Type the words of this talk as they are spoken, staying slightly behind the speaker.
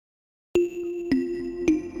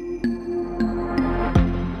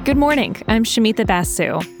Good morning. I'm Shamita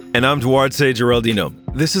Basu. And I'm Duarte Geraldino.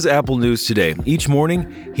 This is Apple News Today. Each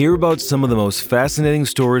morning, hear about some of the most fascinating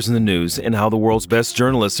stories in the news and how the world's best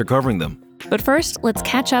journalists are covering them. But first, let's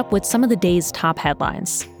catch up with some of the day's top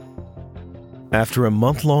headlines. After a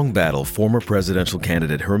month-long battle, former presidential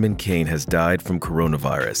candidate Herman Cain has died from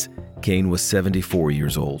coronavirus. Cain was 74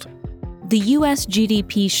 years old. The U.S.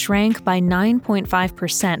 GDP shrank by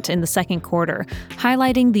 9.5% in the second quarter,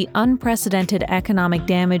 highlighting the unprecedented economic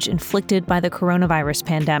damage inflicted by the coronavirus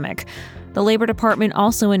pandemic. The Labor Department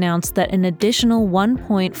also announced that an additional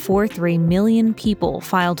 1.43 million people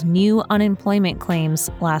filed new unemployment claims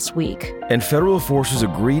last week. And federal forces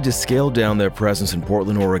agreed to scale down their presence in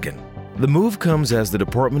Portland, Oregon. The move comes as the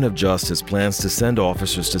Department of Justice plans to send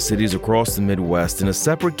officers to cities across the Midwest in a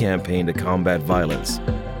separate campaign to combat violence.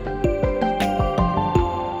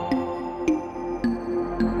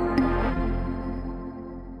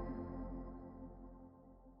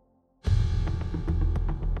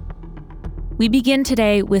 We begin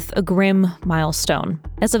today with a grim milestone.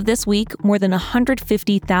 As of this week, more than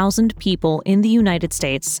 150,000 people in the United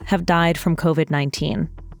States have died from COVID-19.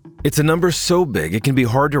 It's a number so big it can be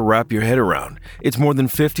hard to wrap your head around. It's more than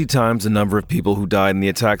 50 times the number of people who died in the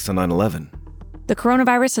attacks on 9/11. The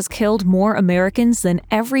coronavirus has killed more Americans than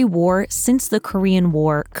every war since the Korean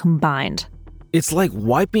War combined. It's like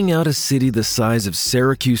wiping out a city the size of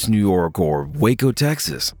Syracuse, New York, or Waco,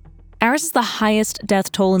 Texas. Ours is the highest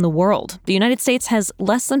death toll in the world. The United States has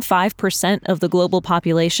less than 5% of the global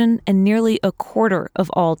population and nearly a quarter of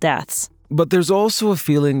all deaths. But there's also a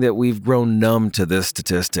feeling that we've grown numb to this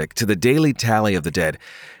statistic, to the daily tally of the dead.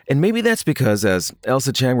 And maybe that's because, as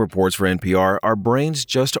Elsa Chang reports for NPR, our brains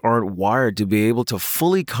just aren't wired to be able to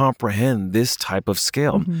fully comprehend this type of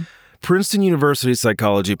scale. Princeton University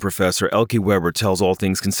psychology professor Elke Weber tells All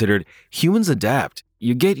Things Considered, humans adapt.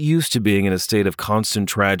 You get used to being in a state of constant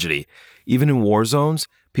tragedy. Even in war zones,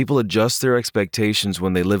 people adjust their expectations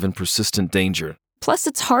when they live in persistent danger. Plus,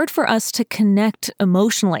 it's hard for us to connect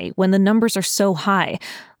emotionally when the numbers are so high.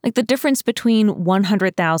 Like the difference between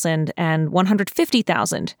 100,000 and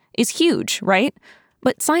 150,000 is huge, right?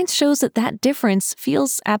 But science shows that that difference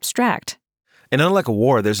feels abstract. And unlike a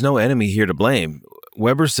war, there's no enemy here to blame.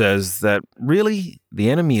 Weber says that, really, the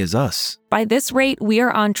enemy is us. By this rate, we are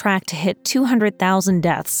on track to hit 200,000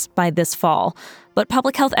 deaths by this fall. But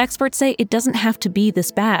public health experts say it doesn't have to be this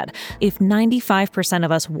bad. If 95%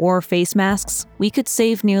 of us wore face masks, we could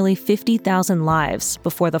save nearly 50,000 lives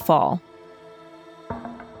before the fall.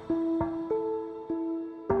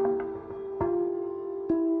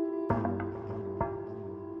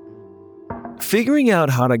 Figuring out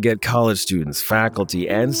how to get college students, faculty,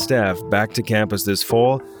 and staff back to campus this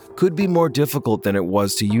fall could be more difficult than it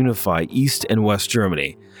was to unify East and West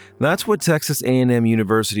Germany. That's what Texas A&M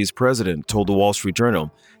University's president told the Wall Street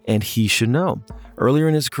Journal, and he should know. Earlier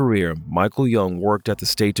in his career, Michael Young worked at the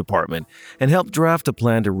State Department and helped draft a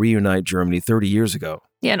plan to reunite Germany 30 years ago.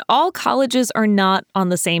 Yeah, and all colleges are not on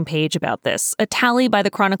the same page about this. A tally by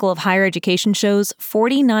the Chronicle of Higher Education shows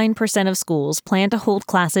 49% of schools plan to hold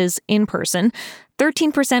classes in person,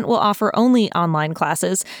 13% will offer only online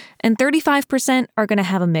classes, and 35% are going to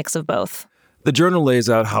have a mix of both. The journal lays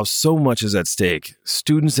out how so much is at stake.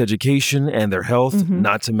 Students' education and their health,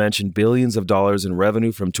 not to mention billions of dollars in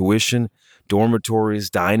revenue from tuition,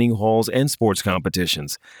 dormitories, dining halls, and sports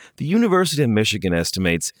competitions. The University of Michigan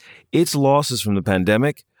estimates its losses from the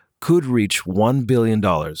pandemic could reach $1 billion.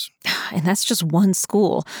 And that's just one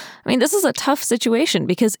school. I mean, this is a tough situation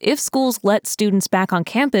because if schools let students back on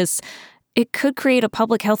campus, it could create a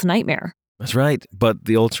public health nightmare. That's right. But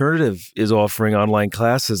the alternative is offering online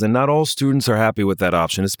classes, and not all students are happy with that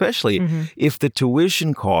option, especially if the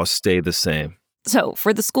tuition costs stay the same. So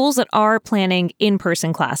for the schools that are planning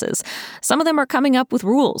in-person classes, some of them are coming up with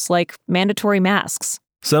rules like mandatory masks.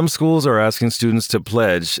 Some schools are asking students to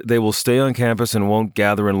pledge they will stay on campus and won't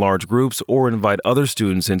gather in large groups or invite other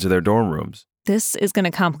students into their dorm rooms. This is going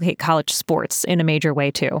to complicate college sports in a major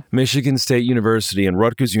way, too. Michigan State University and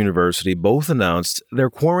Rutgers University both announced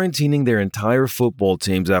they're quarantining their entire football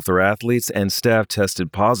teams after athletes and staff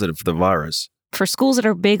tested positive for the virus. For schools that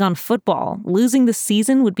are big on football, losing the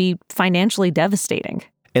season would be financially devastating.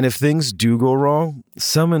 And if things do go wrong,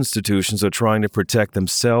 some institutions are trying to protect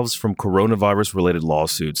themselves from coronavirus-related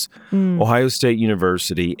lawsuits. Ohio State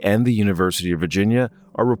University and the University of Virginia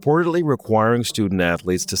are reportedly requiring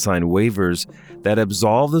student-athletes to sign waivers that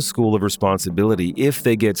absolve the school of responsibility if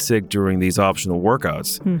they get sick during these optional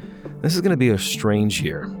workouts. This is going to be a strange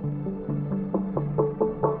year.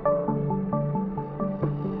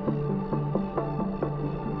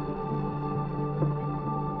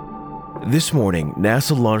 This morning,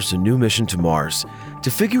 NASA launched a new mission to Mars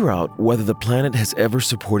to figure out whether the planet has ever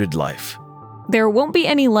supported life. There won't be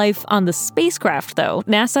any life on the spacecraft, though.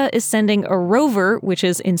 NASA is sending a rover, which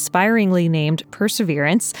is inspiringly named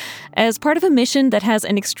Perseverance, as part of a mission that has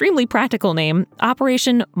an extremely practical name,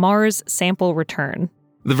 Operation Mars Sample Return.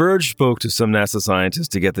 The Verge spoke to some NASA scientists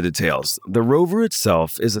to get the details. The rover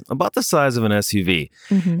itself is about the size of an SUV,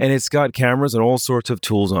 and it's got cameras and all sorts of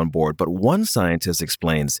tools on board. But one scientist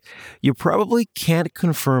explains, you probably can't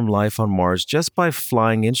confirm life on Mars just by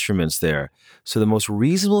flying instruments there. So the most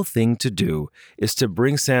reasonable thing to do is to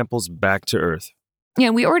bring samples back to Earth.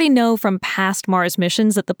 Yeah, we already know from past Mars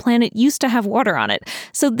missions that the planet used to have water on it.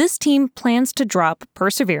 So this team plans to drop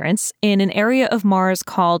Perseverance in an area of Mars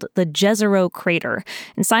called the Jezero Crater.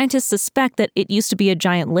 And scientists suspect that it used to be a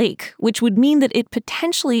giant lake, which would mean that it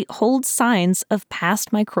potentially holds signs of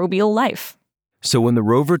past microbial life. So when the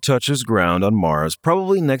rover touches ground on Mars,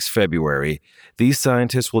 probably next February, these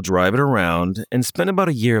scientists will drive it around and spend about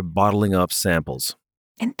a year bottling up samples.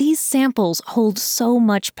 And these samples hold so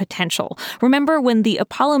much potential. Remember when the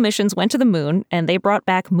Apollo missions went to the moon and they brought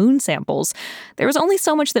back moon samples? There was only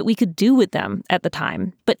so much that we could do with them at the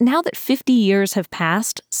time. But now that 50 years have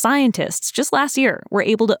passed, scientists, just last year, were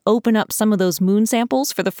able to open up some of those moon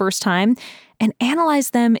samples for the first time and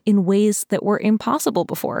analyze them in ways that were impossible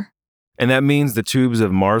before. And that means the tubes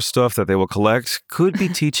of Mars stuff that they will collect could be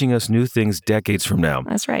teaching us new things decades from now.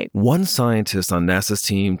 That's right. One scientist on NASA's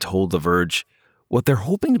team told The Verge, what they're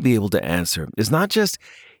hoping to be able to answer is not just,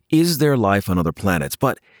 is there life on other planets,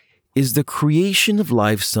 but is the creation of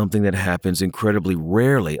life something that happens incredibly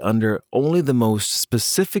rarely under only the most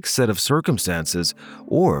specific set of circumstances,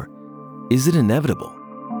 or is it inevitable?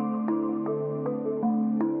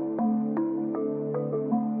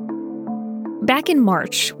 Back in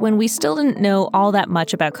March, when we still didn't know all that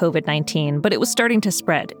much about COVID-19, but it was starting to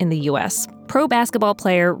spread in the U.S., pro basketball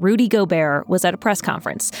player Rudy Gobert was at a press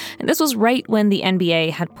conference. And this was right when the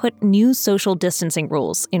NBA had put new social distancing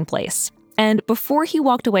rules in place. And before he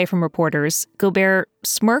walked away from reporters, Gobert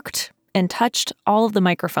smirked and touched all of the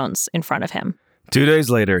microphones in front of him. 2 days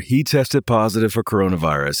later, he tested positive for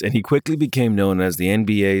coronavirus, and he quickly became known as the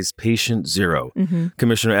NBA's Patient Zero.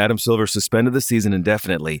 Commissioner Adam Silver suspended the season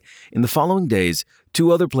indefinitely. In the following days,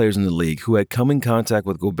 2 other players in the league who had come in contact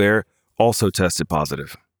with Gobert also tested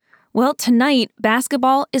positive. Well, tonight,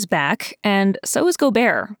 basketball is back, and so is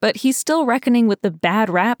Gobert, but he's still reckoning with the bad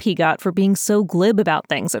rap he got for being so glib about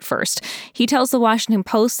things at first. He tells the Washington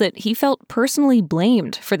Post that he felt personally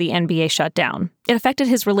blamed for the NBA shutdown. It affected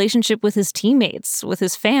his relationship with his teammates, with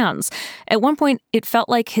his fans. At one point, it felt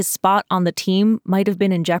like his spot on the team might have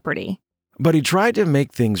been in jeopardy. But he tried to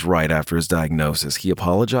make things right after his diagnosis. He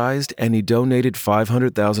apologized, and he donated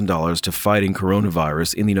 $500,000 to fighting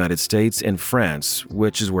coronavirus in the United States and France,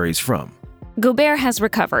 which is where he's from. Gobert has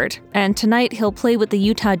recovered, and tonight he'll play with the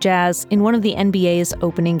Utah Jazz in one of the NBA's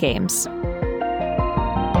opening games.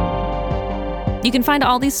 You can find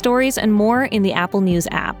all these stories and more in the Apple News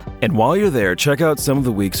app. And while you're there, check out some of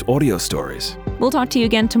the week's audio stories. We'll talk to you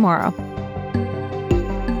again tomorrow.